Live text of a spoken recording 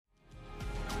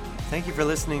Thank you for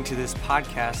listening to this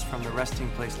podcast from the Resting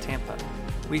Place Tampa.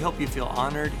 We hope you feel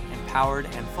honored, empowered,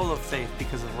 and full of faith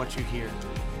because of what you hear.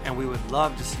 And we would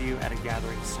love to see you at a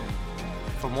gathering soon.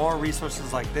 For more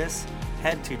resources like this,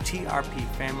 head to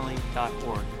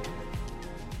trpfamily.org.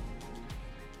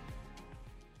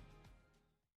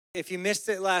 If you missed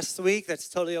it last week, that's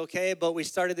totally okay, but we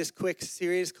started this quick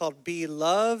series called Be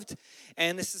Loved,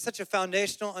 and this is such a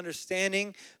foundational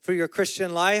understanding for your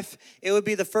Christian life. It would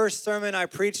be the first sermon I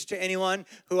preach to anyone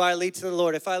who I lead to the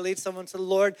Lord. If I lead someone to the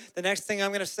Lord, the next thing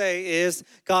I'm going to say is,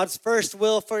 God's first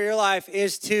will for your life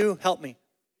is to help me.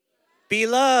 Be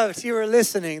loved. You were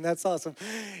listening. That's awesome.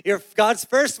 God's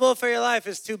first will for your life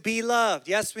is to be loved.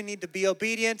 Yes, we need to be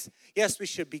obedient. Yes, we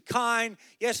should be kind.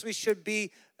 Yes, we should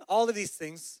be all of these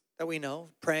things that we know,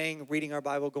 praying, reading our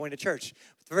Bible, going to church.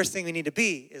 But the first thing we need to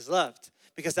be is loved,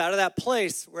 because out of that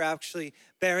place, we're actually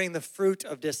bearing the fruit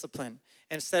of discipline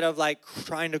instead of like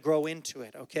trying to grow into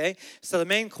it, okay? So the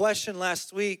main question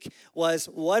last week was,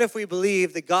 what if we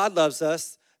believe that God loves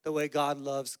us the way God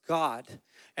loves God?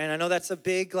 And I know that's a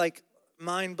big, like,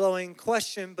 mind-blowing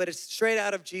question, but it's straight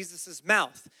out of Jesus'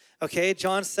 mouth, okay?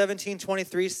 John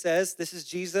 17:23 says, this is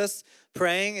Jesus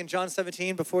praying in John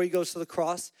 17 before he goes to the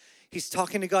cross. He's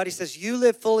talking to God. He says, you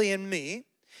live fully in me,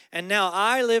 and now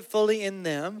I live fully in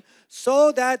them,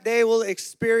 so that they will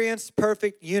experience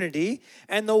perfect unity,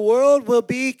 and the world will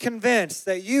be convinced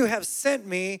that you have sent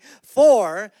me,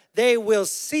 for they will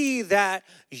see that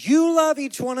you love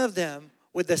each one of them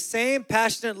with the same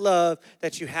passionate love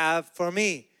that you have for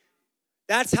me.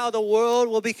 That's how the world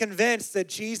will be convinced that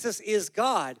Jesus is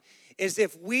God, is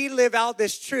if we live out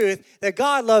this truth that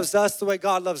God loves us the way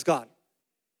God loves God.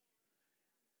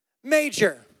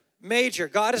 Major.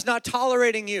 God is not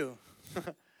tolerating you.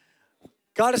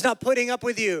 God is not putting up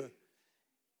with you.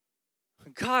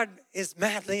 God is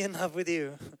madly in love with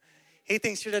you. He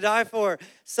thinks you're to die for.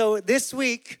 So this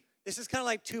week, this is kind of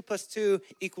like 2 + 2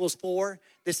 = 4.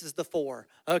 This is the 4,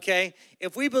 okay?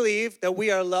 If we believe that we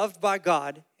are loved by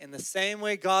God in the same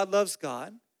way God loves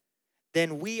God,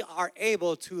 then we are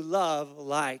able to love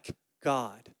like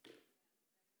God.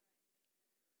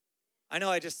 I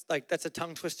know that's a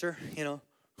tongue twister,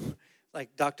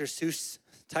 like Dr. Seuss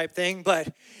type thing.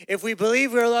 But if we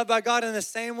believe we're loved by God in the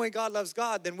same way God loves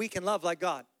God, then we can love like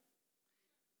God.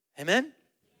 Amen?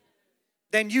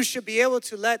 Then you should be able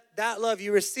to let that love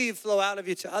you receive flow out of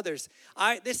you to others.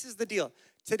 This is the deal.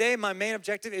 Today, my main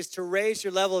objective is to raise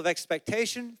your level of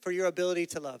expectation for your ability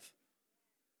to love.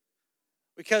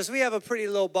 Because we have a pretty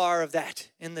low bar of that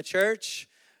in the church.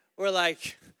 We're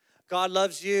like, God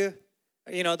loves you.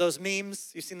 Those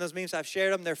memes, you've seen those memes, I've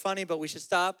shared them, they're funny, but we should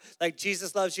stop. Like,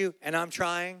 Jesus loves you, and I'm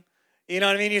trying. You know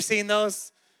what I mean? You've seen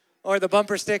those? Or the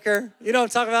bumper sticker. You know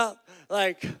what I'm talking about?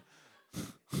 Like,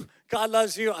 God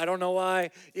loves you, I don't know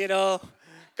why.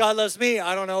 God loves me,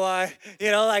 I don't know why.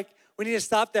 We need to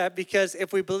stop that, because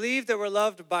if we believe that we're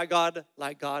loved by God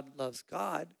like God loves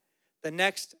God, the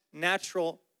next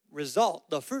natural result,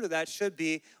 the fruit of that should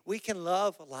be we can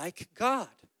love like God.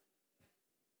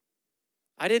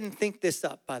 I didn't think this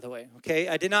up, by the way, okay?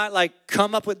 I did not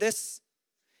come up with this.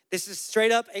 This is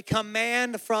straight up a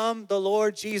command from the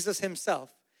Lord Jesus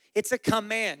himself. It's a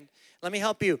command. Let me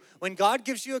help you. When God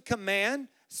gives you a command,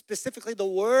 specifically the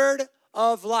word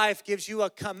of life gives you a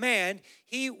command,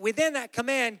 he, within that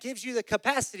command, gives you the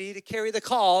capacity to carry the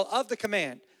call of the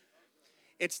command.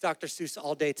 It's Dr. Seuss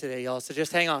all day today, y'all, so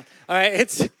just hang on. All right,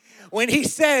 it's when he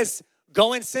says,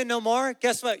 go and sin no more,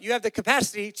 guess what? You have the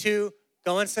capacity to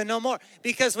go and sin no more.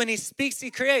 Because when he speaks, he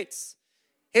creates.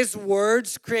 His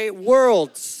words create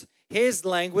worlds. His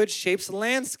language shapes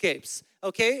landscapes,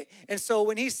 okay? And so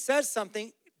when he says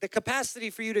something, the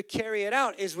capacity for you to carry it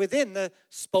out is within the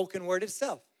spoken word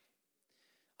itself.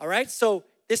 All right? So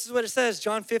this is what it says,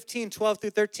 John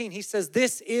 15:12-13. He says,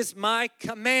 this is my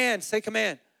command. Say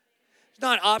command. It's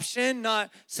not option,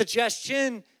 not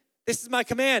suggestion. This is my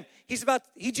command.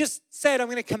 He just said, I'm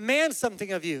going to command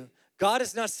something of you. God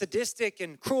is not sadistic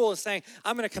and cruel and saying,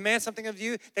 I'm going to command something of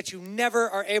you that you never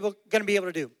are going to be able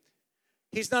to do.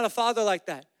 He's not a father like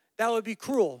that. That would be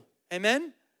cruel.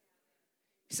 Amen?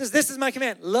 He says, this is my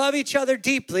command. Love each other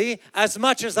deeply as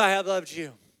much as I have loved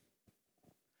you.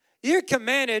 You're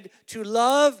commanded to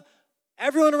love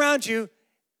everyone around you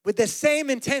with the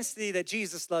same intensity that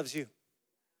Jesus loves you.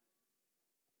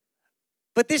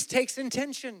 But this takes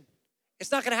intention.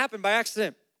 It's not going to happen by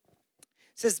accident.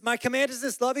 It says, my command is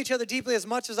this, love each other deeply as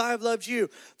much as I have loved you.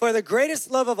 For the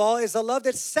greatest love of all is the love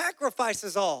that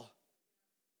sacrifices all.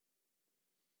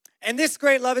 And this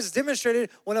great love is demonstrated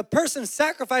when a person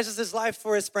sacrifices his life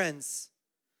for his friends.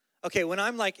 Okay, when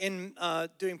I'm like in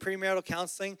doing premarital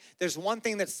counseling, there's one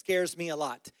thing that scares me a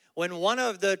lot. When one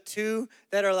of the two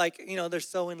that are like, they're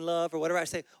so in love or whatever, I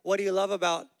say, what do you love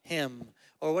about him?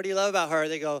 Or what do you love about her?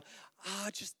 They go,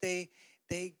 just they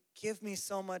give me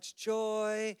so much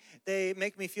joy. They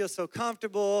make me feel so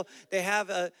comfortable. They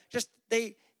have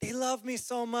they love me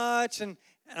so much. And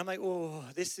I'm like, oh,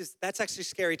 that's actually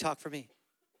scary talk for me.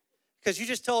 Because you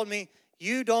just told me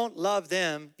you don't love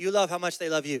them. You love how much they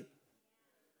love you.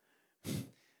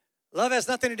 Love has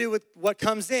nothing to do with what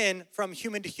comes in from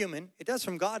human to human. It does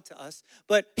from God to us.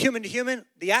 But human to human,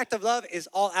 the act of love is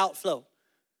all outflow.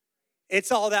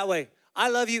 It's all that way. I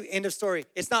love you, end of story.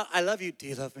 It's not, I love you, do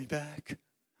you love me back?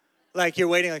 Like you're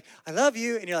waiting, like, I love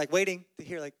you. And you're like waiting to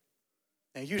hear like,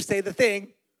 now you say the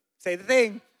thing.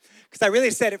 Because I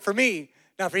really said it for me,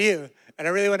 not for you. And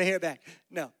I really want to hear it back.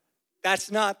 No, that's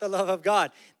not the love of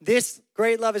God. This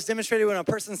great love is demonstrated when a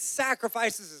person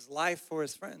sacrifices his life for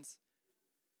his friends.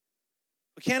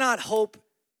 We cannot hope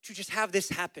to just have this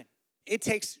happen. It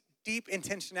takes deep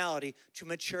intentionality to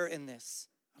mature in this,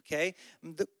 okay?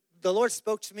 The Lord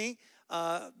spoke to me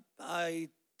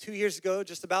 2 years ago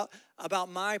just about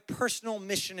my personal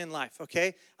mission in life,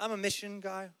 okay? I'm a mission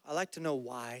guy. I like to know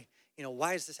why.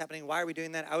 Why is this happening? Why are we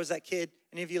doing that? I was that kid.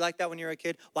 Any of you like that when you were a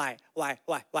kid? Why?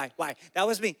 That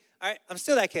was me. All right, I'm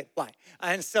still that kid. Why?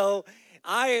 And so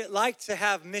I like to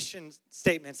have mission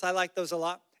statements. I like those a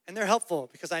lot. And they're helpful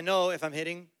because I know if I'm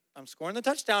scoring the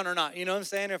touchdown or not. You know what I'm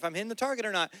saying? Or if I'm hitting the target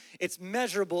or not. It's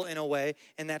measurable in a way,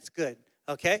 and that's good,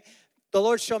 okay? The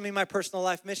Lord showed me my personal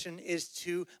life mission is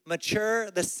to mature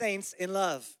the saints in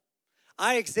love.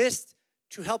 I exist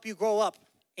to help you grow up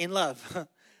in love.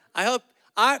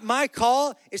 My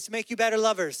call is to make you better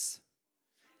lovers.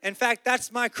 In fact,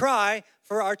 that's my cry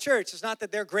for our church. It's not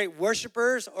that they're great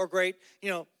worshipers or great,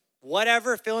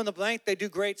 whatever, fill in the blank. They do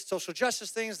great social justice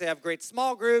things. They have great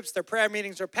small groups. Their prayer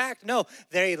meetings are packed. No,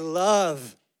 they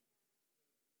love.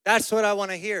 That's what I want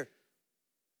to hear.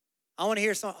 I want to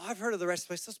hear I've heard of the rest of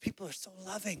the place. Those people are so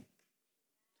loving.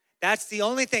 That's the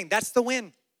only thing. That's the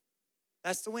win.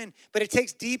 But it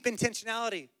takes deep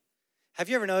intentionality. Have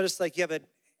you ever noticed like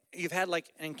you've had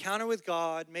like an encounter with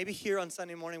God, maybe here on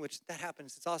Sunday morning, which that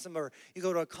happens, it's awesome, or you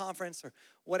go to a conference or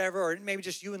whatever, or maybe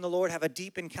just you and the Lord have a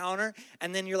deep encounter,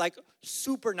 and then you're like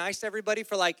super nice to everybody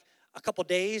for like a couple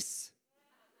days,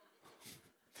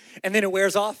 and then it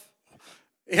wears off.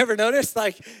 You ever notice?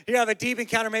 Like you have a deep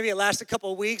encounter, maybe it lasts a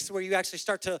couple of weeks where you actually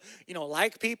start to,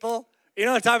 like people. You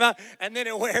know what I'm talking about? And then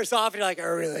it wears off, and you're like, I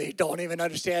really don't even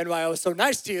understand why I was so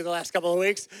nice to you the last couple of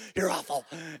weeks. You're awful.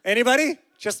 Anybody?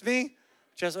 Just me?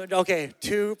 Okay,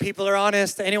 2 people are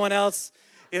honest. Anyone else?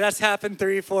 Yeah, that's happened.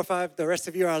 3, 4, 5. The rest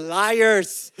of you are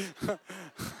liars.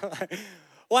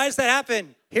 Why does that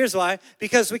happen? Here's why.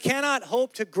 Because we cannot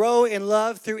hope to grow in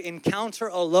love through encounter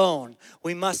alone.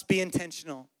 We must be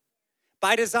intentional.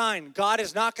 By design, God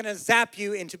is not going to zap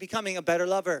you into becoming a better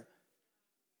lover.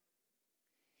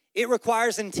 It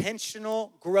requires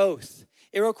intentional growth.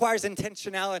 It requires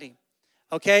intentionality.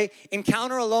 Okay?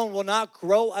 Encounter alone will not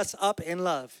grow us up in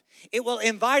love. It will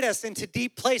invite us into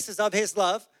deep places of his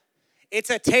love. It's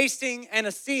a tasting and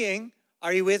a seeing.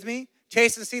 Are you with me?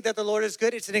 Taste and see that the Lord is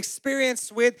good. It's an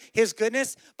experience with his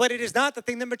goodness, but it is not the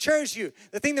thing that matures you.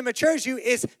 The thing that matures you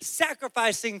is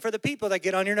sacrificing for the people that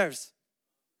get on your nerves.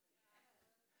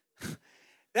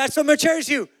 That's what matures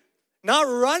you. Not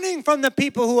running from the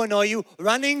people who annoy you,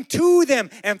 running to them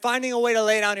and finding a way to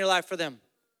lay down your life for them.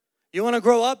 You want to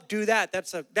grow up? Do that.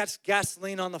 That's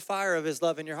gasoline on the fire of his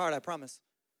love in your heart, I promise.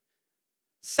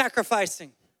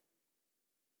 Sacrificing.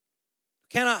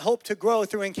 Cannot hope to grow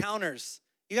through encounters.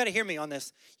 You got to hear me on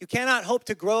this. You cannot hope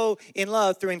to grow in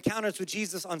love through encounters with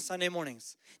Jesus on Sunday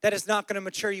mornings. That is not going to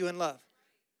mature you in love.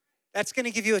 That's going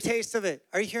to give you a taste of it.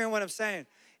 Are you hearing what I'm saying?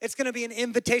 It's going to be an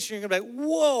invitation. You're going to be like,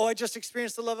 whoa, I just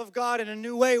experienced the love of God in a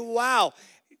new way. Wow.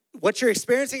 What you're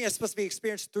experiencing is supposed to be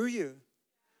experienced through you.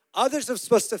 Others are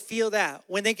supposed to feel that.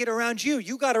 When they get around you,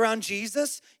 you got around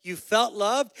Jesus, you felt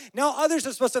loved. Now others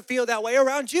are supposed to feel that way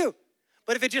around you.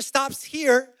 But if it just stops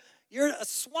here, you're a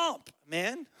swamp,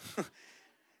 man.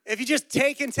 If you just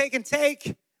take and take and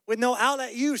take with no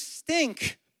outlet, you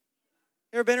stink.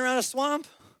 You ever been around a swamp?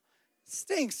 It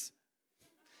stinks.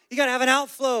 You got to have an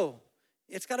outflow.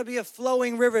 It's got to be a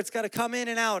flowing river. It's got to come in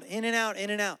and out, in and out,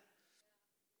 in and out.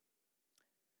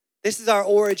 This is our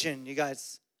origin, you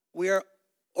guys. We are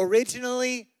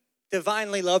originally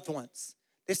divinely loved ones.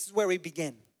 This is where we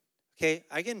begin. Okay,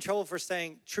 I get in trouble for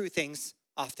saying true things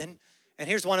often, and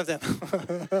here's one of them.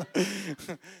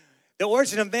 The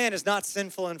origin of man is not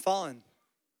sinful and fallen.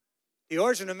 The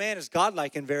origin of man is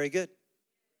godlike and very good.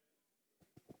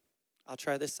 I'll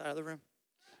try this side of the room.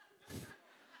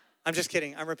 I'm just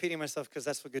kidding. I'm repeating myself because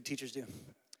that's what good teachers do.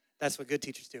 That's what good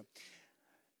teachers do.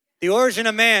 The origin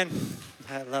of man,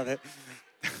 I love it.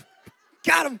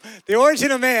 Got him. The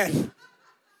origin of man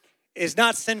is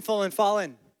not sinful and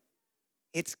fallen.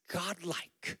 It's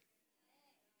godlike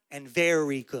and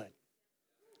very good.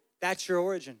 That's your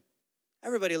origin.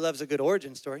 Everybody loves a good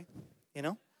origin story, you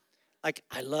know? Like,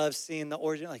 I love seeing the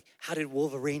origin. Like, how did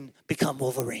Wolverine become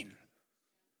Wolverine?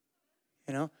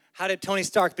 You know? How did Tony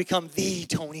Stark become the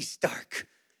Tony Stark?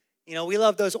 You know, we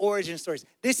love those origin stories.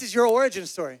 This is your origin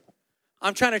story.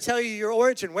 I'm trying to tell you your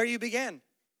origin, where you began.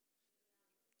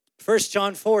 1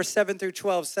 John 4, 7 through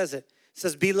 12 says it. It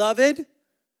says, beloved,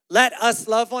 let us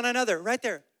love one another. Right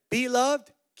there. Be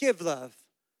loved, give love.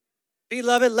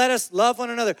 Beloved, let us love one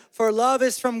another. For love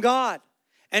is from God.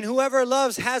 And whoever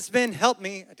loves has been, help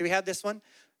me. Do we have this one?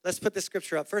 Let's put the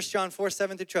scripture up. 1 John 4,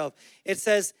 7 through 12. It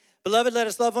says, beloved, let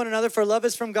us love one another, for love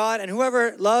is from God. And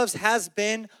whoever loves has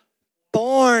been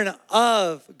born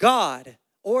of God.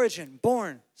 Origin,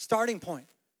 born, starting point.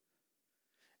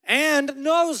 And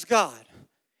knows God.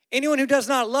 Anyone who does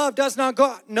not love does not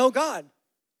know God,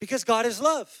 because God is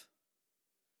love.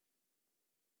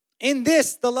 In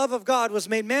this, the love of God was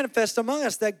made manifest among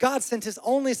us, that God sent his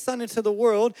only Son into the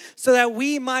world so that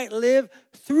we might live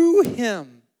through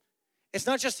him. It's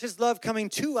not just his love coming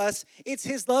to us, it's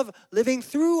his love living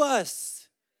through us.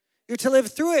 You're to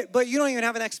live through it, but you don't even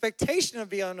have an expectation of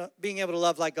being able to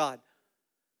love like God.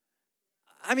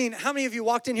 I mean, how many of you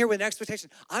walked in here with an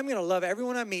expectation? I'm going to love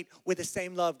everyone I meet with the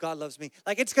same love God loves me.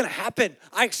 Like, it's going to happen.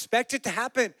 I expect it to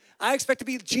happen. I expect to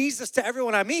be Jesus to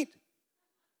everyone I meet.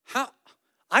 How?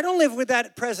 I don't live with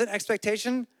that present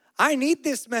expectation. I need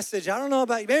this message. I don't know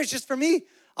about you. Maybe it's just for me.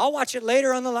 I'll watch it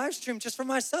later on the live stream just for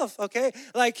myself, okay?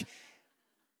 Like,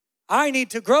 I need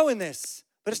to grow in this,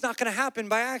 but it's not going to happen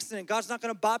by accident. God's not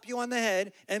going to bop you on the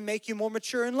head and make you more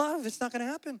mature in love. It's not going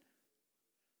to happen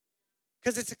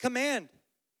because it's a command.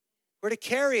 We're to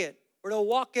carry it. We're to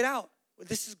walk it out.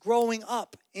 This is growing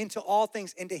up into all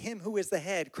things, into him who is the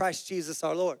head, Christ Jesus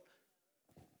our Lord.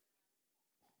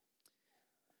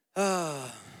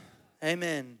 Ah,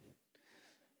 amen.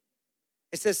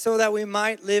 It says, so that we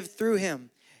might live through him.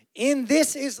 In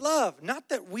this is love. Not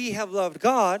that we have loved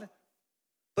God,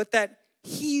 but that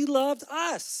he loved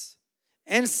us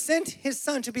and sent his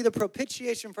Son to be the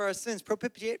propitiation for our sins.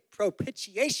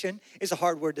 Propitiation is a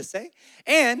hard word to say.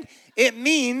 And it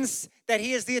means that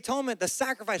he is the atonement, the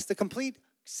sacrifice, the complete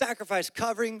sacrifice,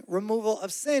 covering removal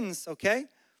of sins, okay?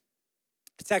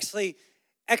 It's actually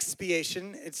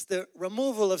expiation. It's the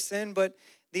removal of sin, but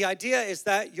the idea is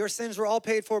that your sins were all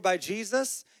paid for by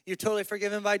Jesus. You're totally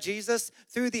forgiven by Jesus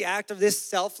through the act of this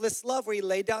selfless love where he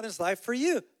laid down his life for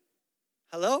you.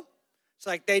 Hello? It's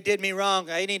like, they did me wrong.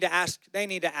 They need to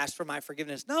ask for my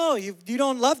forgiveness. No, you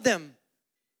don't love them.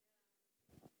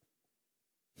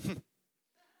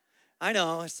 I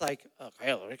know, it's like, okay,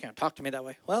 you can't talk to me that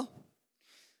way. Well,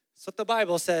 that's what the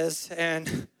Bible says.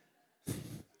 And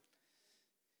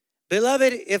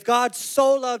beloved, if God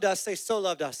so loved us, say so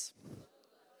loved us,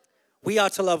 we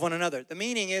ought to love one another. The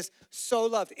meaning is so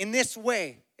loved. In this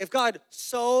way, if God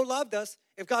so loved us,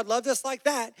 if God loved us like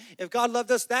that, if God loved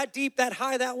us that deep, that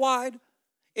high, that wide,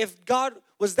 if God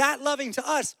was that loving to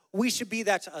us, we should be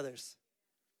that to others.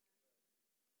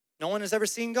 No one has ever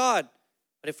seen God.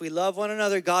 But if we love one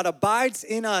another, God abides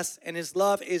in us and his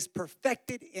love is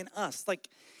perfected in us. Like,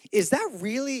 is that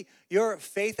really your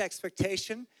faith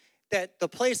expectation? That the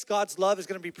place God's love is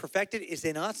going to be perfected is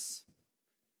in us?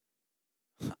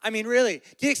 I mean, really,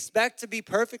 do you expect to be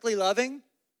perfectly loving?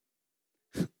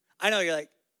 I know you're like,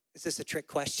 is this a trick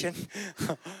question?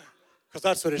 Because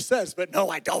that's what it says, but no,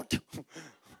 I don't.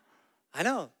 I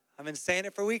know. I've been saying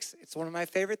it for weeks. It's one of my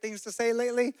favorite things to say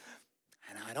lately,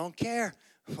 and I don't care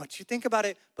what you think about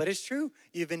it, but it's true.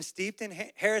 You've been steeped in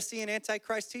heresy and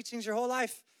antichrist teachings your whole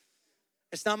life.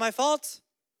 It's not my fault.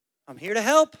 I'm here to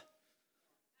help.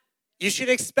 You should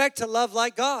expect to love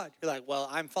like God. You're like, well,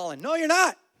 I'm fallen. No, you're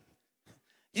not.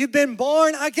 You've been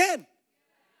born again.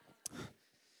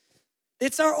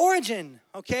 It's our origin,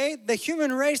 okay? The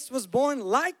human race was born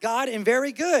like God and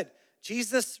very good.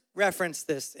 Jesus referenced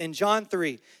this in John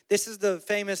 3. This is the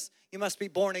famous, you must be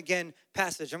born again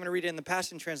passage. I'm going to read it in the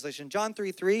Passion Translation. John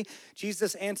 3:3,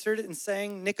 Jesus answered and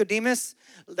saying, Nicodemus,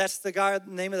 that's the guy, the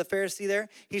name of the Pharisee there.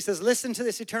 He says, listen to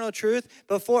this eternal truth.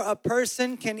 Before a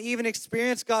person can even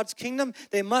experience God's kingdom,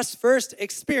 they must first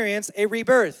experience a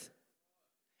rebirth.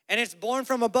 And it's born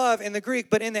from above in the Greek,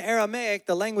 but in the Aramaic,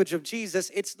 the language of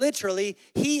Jesus, it's literally,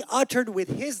 he uttered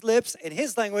with his lips, and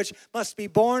his language must be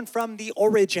born from the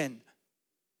origin.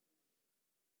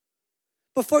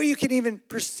 Before you can even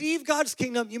perceive God's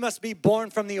kingdom, you must be born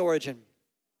from the origin.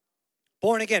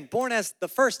 Born again, born as the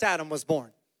first Adam was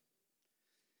born.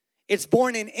 It's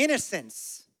born in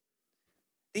innocence.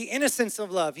 The innocence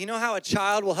of love. You know how a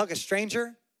child will hug a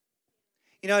stranger?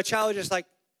 You know, a child will just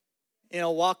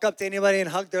walk up to anybody and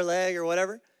hug their leg or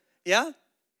whatever. Yeah?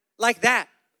 Like that.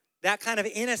 That kind of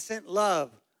innocent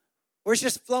love. Where it's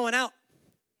just flowing out.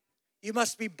 You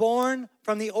must be born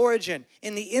from the origin,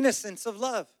 in the innocence of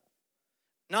love.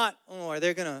 Not,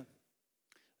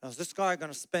 is this guy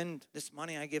going to spend this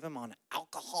money I give him on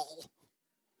alcohol?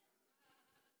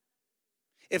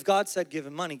 If God said give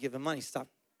him money, give him money.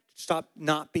 Stop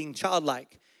not being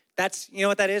childlike. That's, you know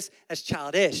what that is? That's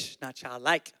childish, not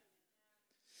childlike.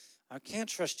 I can't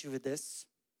trust you with this.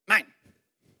 Mine.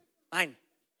 I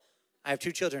have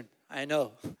 2 children. I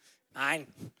know. Mine.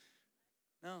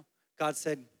 No. God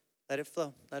said, let it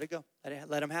flow. Let it go.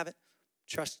 Let him have it.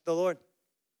 Trust the Lord.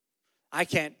 I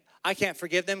can't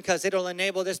forgive them because it'll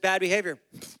enable this bad behavior.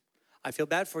 I feel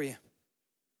bad for you.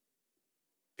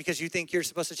 Because you think you're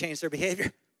supposed to change their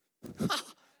behavior.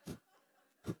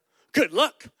 Good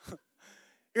luck.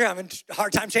 You're having a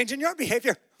hard time changing your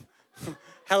behavior.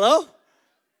 Hello?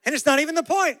 And it's not even the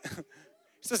point. You're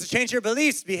supposed to change your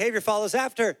beliefs. Behavior follows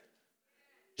after.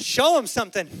 Show them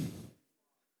something.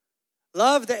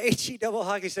 Love the HE double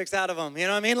hockey sticks out of them. You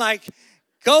know what I mean? Like,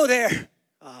 go there.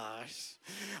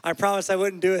 I promised I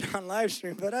wouldn't do it on live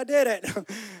stream, but I did it.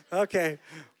 Okay.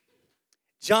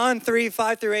 John 3,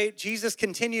 5 through 8, Jesus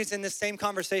continues in this same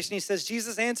conversation. He says,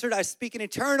 Jesus answered, I speak an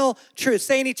eternal truth.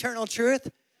 Say an eternal truth.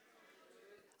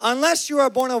 Unless you are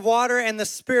born of water and the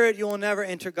Spirit, you will never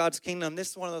enter God's kingdom.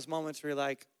 This is one of those moments where you're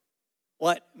like,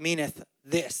 what meaneth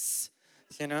this?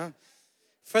 You know?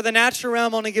 For the natural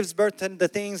realm only gives birth to the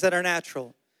things that are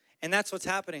natural. And that's what's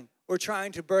happening. We're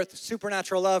trying to birth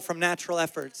supernatural love from natural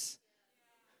efforts.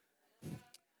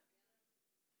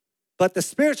 But the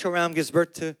spiritual realm gives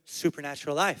birth to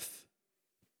supernatural life.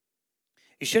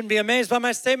 You shouldn't be amazed by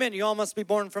my statement. You all must be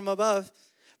born from above.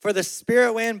 For the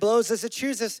spirit wind blows as it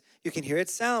chooses. You can hear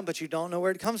its sound, but you don't know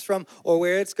where it comes from or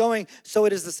where it's going. So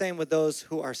it is the same with those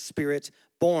who are spirit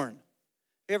born.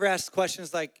 You ever ask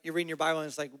questions like, you're reading your Bible and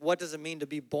it's like, what does it mean to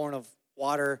be born of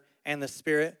water and the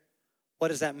Spirit? What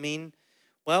does that mean?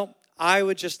 Well, I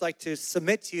would just like to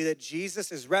submit to you that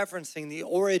Jesus is referencing the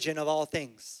origin of all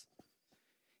things.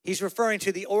 He's referring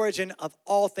to the origin of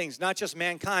all things, not just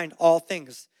mankind, all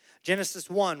things. Genesis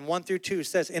 1 through 2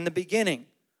 says, in the beginning,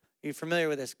 are you familiar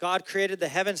with this? God created the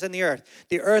heavens and the earth.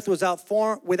 The earth was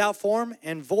without form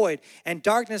and void, and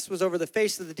darkness was over the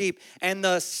face of the deep, and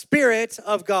the Spirit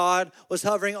of God was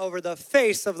hovering over the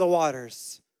face of the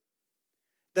waters.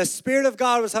 The Spirit of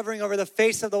God was hovering over the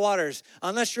face of the waters.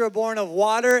 Unless you're born of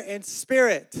water and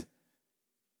spirit.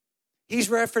 He's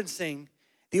referencing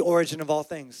the origin of all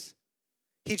things.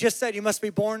 He just said you must be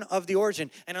born of the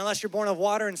origin. And unless you're born of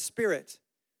water and spirit,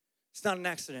 it's not an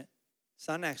accident. It's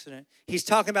not an accident. He's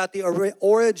talking about the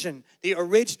origin, the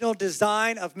original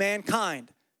design of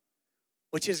mankind,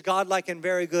 which is godlike and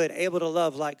very good, able to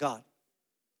love like God.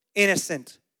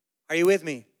 Innocent. Are you with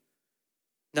me?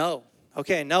 No.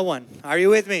 Okay, no one. Are you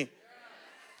with me?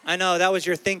 I know, that was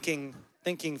your thinking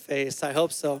face. I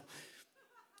hope so.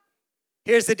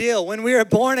 Here's the deal. When we are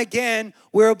born again,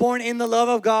 we are born in the love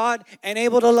of God and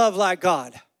able to love like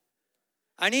God.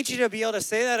 I need you to be able to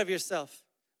say that of yourself.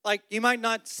 Like, you might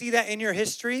not see that in your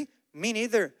history. Me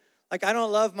neither. Like, I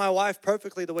don't love my wife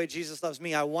perfectly the way Jesus loves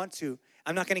me. I want to.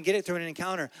 I'm not going to get it through an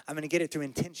encounter. I'm going to get it through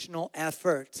intentional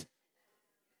effort.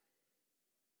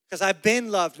 Because I've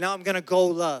been loved. Now I'm going to go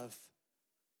love.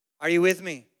 Are you with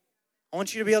me? I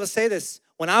want you to be able to say this.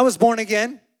 When I was born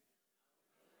again,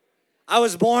 I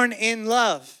was born in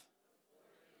love.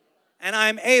 And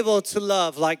I'm able to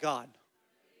love like God.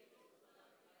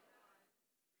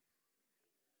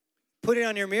 Put it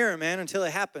on your mirror, man, until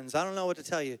it happens. I don't know what to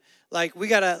tell you. Like, we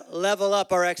got to level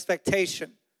up our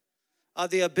expectation of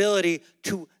the ability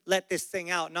to let this thing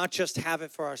out, not just have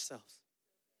it for ourselves.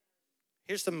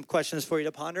 Here's some questions for you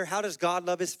to ponder. How does God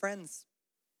love his friends?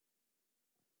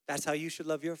 That's how you should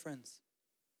love your friends.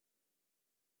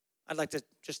 I'd like to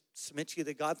just submit to you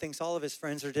that God thinks all of his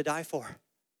friends are to die for.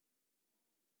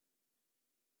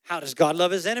 How does God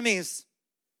love his enemies?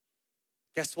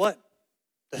 Guess what?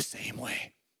 The same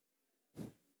way.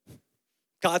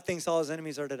 God thinks all his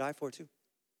enemies are to die for too.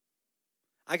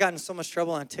 I got in so much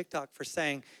trouble on TikTok for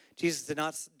saying Jesus did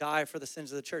not die for the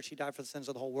sins of the church. He died for the sins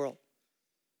of the whole world.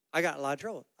 I got a lot of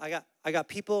trouble. I got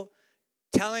people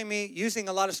telling me, using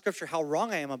a lot of scripture, how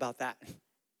wrong I am about that.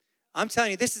 I'm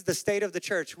telling you, this is the state of the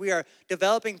church. We are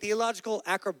developing theological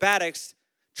acrobatics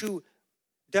to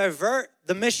divert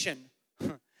the mission,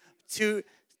 to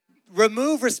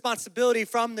remove responsibility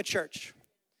from the church.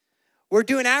 We're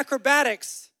doing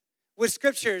acrobatics with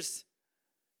scriptures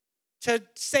to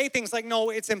say things like, no,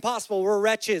 it's impossible. We're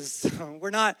wretches.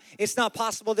 It's not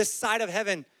possible this side of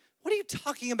heaven. What are you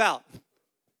talking about?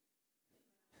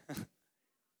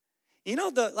 You know,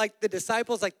 the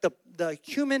disciples, like the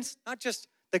humans, not just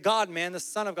the God man, the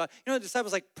Son of God. You know, the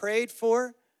disciples like prayed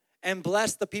for and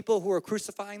blessed the people who were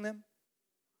crucifying them,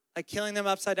 like killing them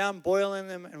upside down, boiling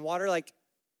them in water. Like,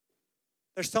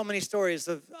 there's so many stories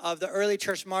of the early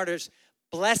church martyrs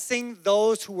blessing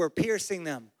those who were piercing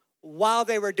them while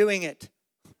they were doing it,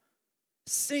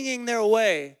 singing their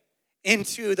way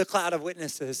into the cloud of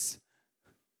witnesses.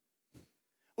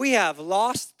 We have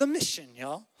lost the mission,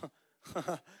 y'all.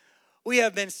 We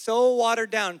have been so watered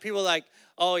down. People are like,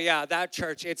 oh yeah, that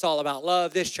church, it's all about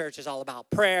love. This church is all about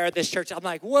prayer. This church, I'm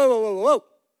like, whoa, whoa, whoa, whoa.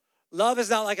 Love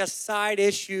is not like a side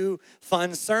issue,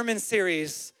 fun sermon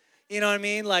series. You know what I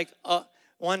mean? Like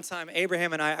one time,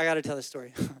 Abraham and I got to tell this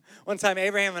story. One time,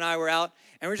 Abraham and I were out,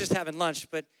 and we were just having lunch.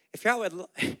 But if you're out with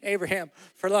Abraham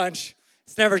for lunch,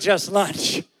 it's never just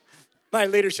lunch. My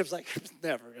leadership's like, it's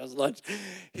never just lunch.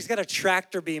 He's got a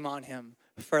tractor beam on him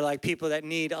for like people that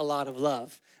need a lot of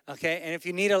love. Okay, and if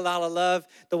you need a lot of love,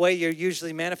 the way you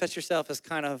usually manifest yourself is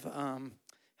kind of,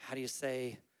 how do you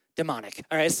say, demonic.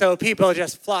 All right, so people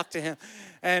just flock to him.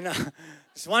 And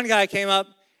this one guy came up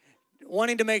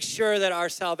wanting to make sure that our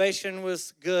salvation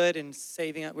was good and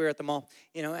saving it. We were at the mall,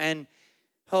 you know, and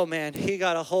oh man, he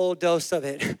got a whole dose of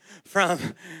it from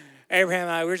Abraham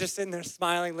and I. We were just sitting there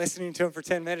smiling, listening to him for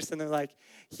 10 minutes, and they're like,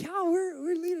 yeah,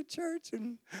 we're leading a church,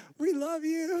 and we love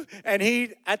you. And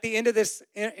he, at the end of this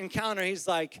encounter, he's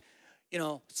like, you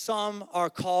know, some are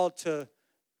called to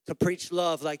preach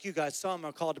love like you guys. Some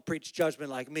are called to preach judgment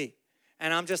like me.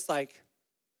 And I'm just like,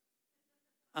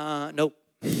 nope.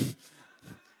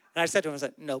 And I said to him, I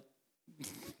said, nope.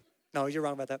 No, you're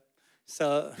wrong about that.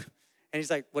 So, and he's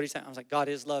like, what are you saying? I was like, God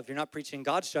is love. You're not preaching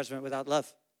God's judgment without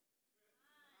love.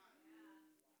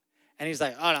 And he's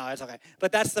like, oh, no, it's okay.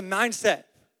 But that's the mindset.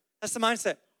 That's the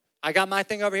mindset. I got my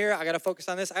thing over here. I got to focus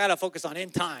on this. I got to focus on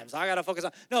end times. I got to focus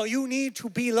on. No, you need to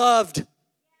be loved.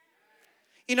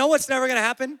 You know what's never going to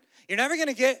happen? You're never going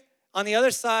to get on the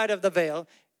other side of the veil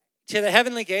to the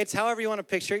heavenly gates, however you want to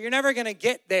picture it. You're never going to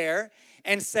get there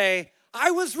and say, I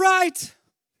was right.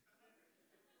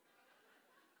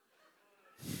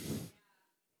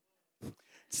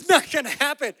 It's not going to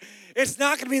happen. It's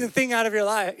not going to be the thing out of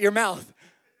your mouth.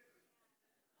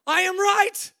 I am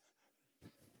right.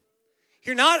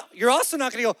 You're also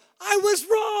not going to go, I was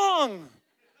wrong.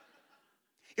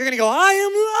 You're going to go, I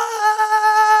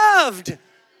am loved.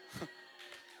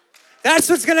 That's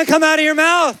what's going to come out of your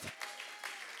mouth.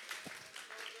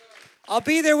 I'll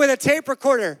be there with a tape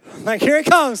recorder. Like, here it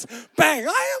comes. Bang,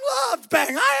 I am loved.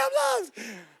 Bang, I am loved.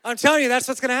 I'm telling you, that's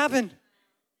what's going to happen.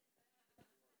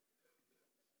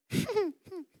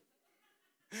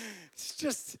 It's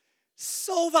just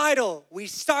so vital. We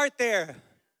start there.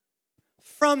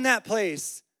 From that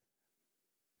place,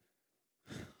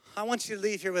 I want you to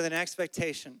leave here with an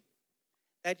expectation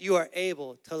that you are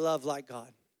able to love like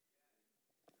God.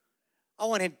 I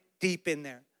want it deep in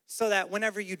there so that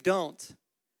whenever you don't,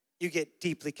 you get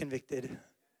deeply convicted.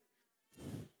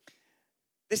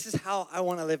 This is how I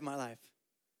want to live my life.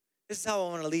 This is how I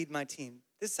want to lead my team.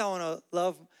 This is how I want to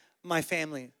love my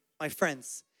family, my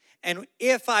friends. And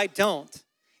if I don't,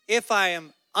 if I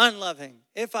am unloving,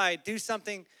 if I do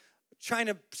something trying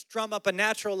to drum up a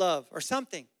natural love or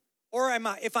something, or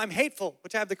if I'm hateful,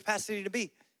 which I have the capacity to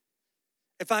be,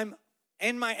 if I'm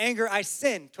in my anger, I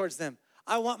sin towards them,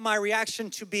 I want my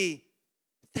reaction to be,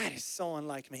 that is so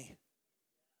unlike me.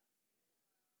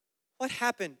 What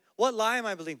happened? What lie am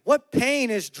I believing? What pain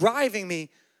is driving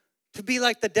me to be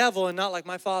like the devil and not like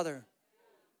my Father?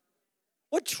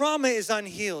 What trauma is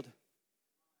unhealed?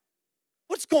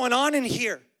 What's going on in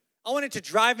here? I want it to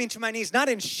drive me to my knees, not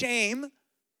in shame,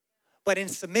 but in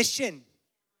submission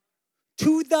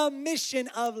to the mission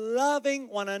of loving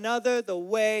one another the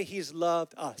way He's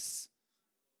loved us.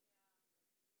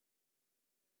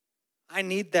 I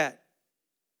need that.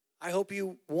 I hope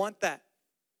you want that.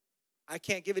 I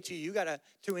can't give it to you. You got to,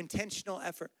 through intentional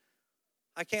effort.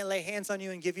 I can't lay hands on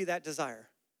you and give you that desire.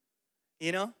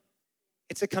 You know?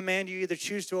 It's a command you either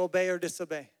choose to obey or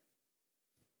disobey.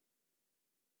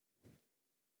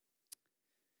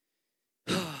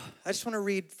 I just want to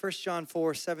read 1 John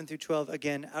 4, 7 through 12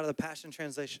 again out of the Passion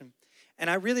Translation. And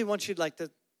I really want you to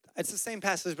it's the same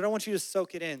passage, but I want you to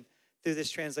soak it in through this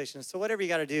translation. So whatever you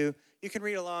got to do, you can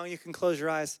read along, you can close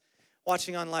your eyes,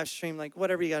 watching on live stream, like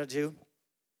whatever you got to do.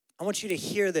 I want you to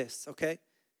hear this, okay?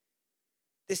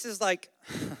 This is like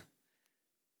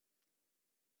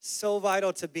so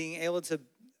vital to being able to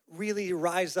really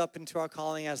rise up into our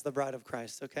calling as the bride of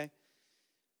Christ, okay?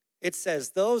 It says,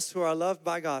 those who are loved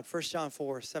by God, 1 John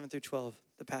 4, 7 through 12,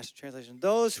 the Passion Translation.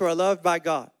 Those who are loved by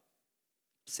God.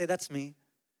 Say, that's me.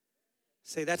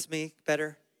 Say, that's me.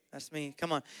 Better. That's me.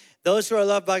 Come on. Those who are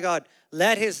loved by God,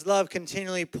 let his love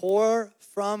continually pour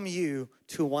from you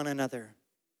to one another,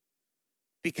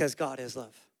 because God is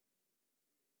love.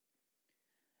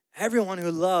 Everyone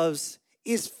who loves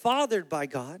is fathered by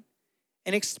God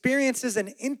and experiences an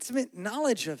intimate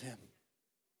knowledge of him.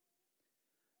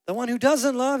 The one who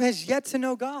doesn't love has yet to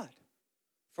know God,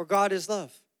 for God is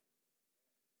love.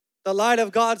 The light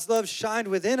of God's love shined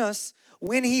within us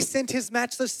when he sent his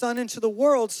matchless Son into the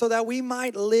world so that we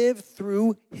might live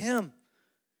through him.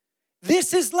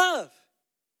 This is love.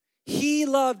 He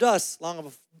loved us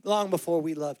long before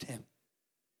we loved him.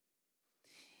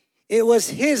 It was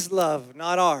his love,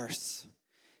 not ours.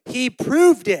 He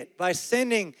proved it by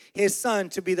sending his Son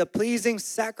to be the pleasing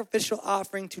sacrificial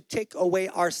offering to take away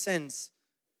our sins.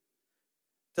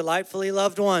 Delightfully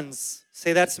loved ones,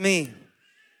 say, that's me.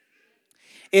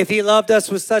 If he loved us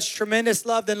with such tremendous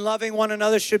love, then loving one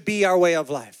another should be our way of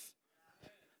life.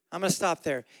 I'm going to stop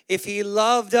there. If he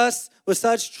loved us with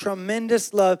such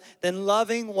tremendous love, then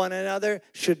loving one another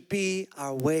should be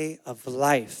our way of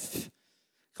life.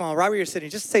 Come on, right where you're sitting,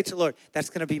 just say to the Lord, that's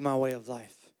going to be my way of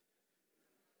life.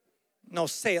 No,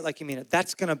 say it like you mean it.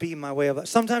 That's going to be my way of life.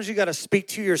 Sometimes you got to speak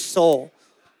to your soul.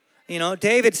 You know,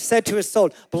 David said to his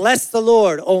soul, bless the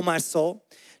Lord, O my soul.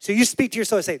 So you speak to your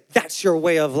soul and say, that's your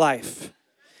way of life.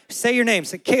 Say your name.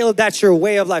 Say, Caleb, that's your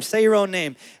way of life. Say your own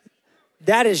name.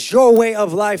 That is your way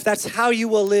of life. That's how you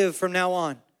will live from now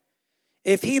on.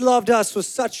 If he loved us with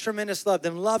such tremendous love,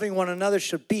 then loving one another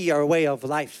should be our way of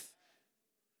life.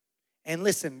 And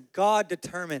listen, God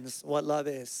determines what love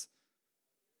is.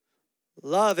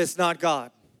 Love is not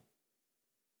God.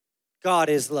 God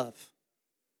is love.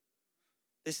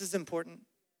 This is important.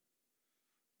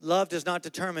 Love does not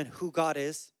determine who God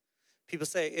is. People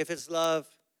say, if it's love,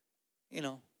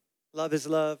 love is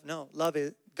love. No,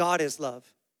 God is love.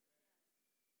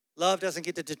 Love doesn't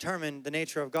get to determine the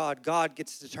nature of God. God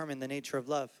gets to determine the nature of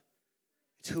love.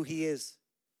 It's who he is.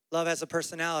 Love has a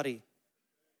personality.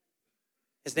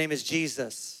 His name is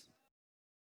Jesus.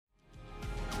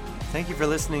 Thank you for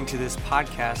listening to this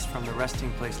podcast from the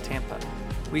Resting Place Tampa.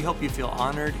 We hope you feel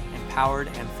honored, empowered,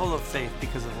 and full of faith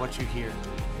because of what you hear.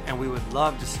 And we would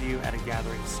love to see you at a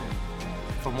gathering soon.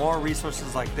 For more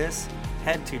resources like this,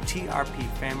 head to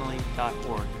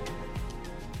trpfamily.org.